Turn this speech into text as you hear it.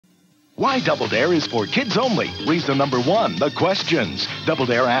Why Double Dare is for kids only. Reason number 1, the questions. Double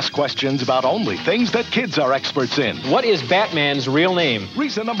Dare asks questions about only things that kids are experts in. What is Batman's real name?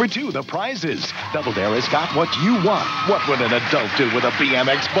 Reason number 2, the prizes. Double Dare has got what you want. What would an adult do with a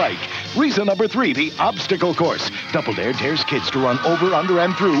BMX bike? Reason number 3, the obstacle course. Double Dare dares kids to run over, under,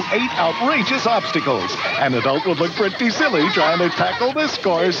 and through 8 outrageous obstacles. An adult would look pretty silly trying to tackle this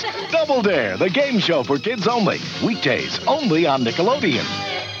course. Double Dare, the game show for kids only. Weekdays, only on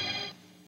Nickelodeon.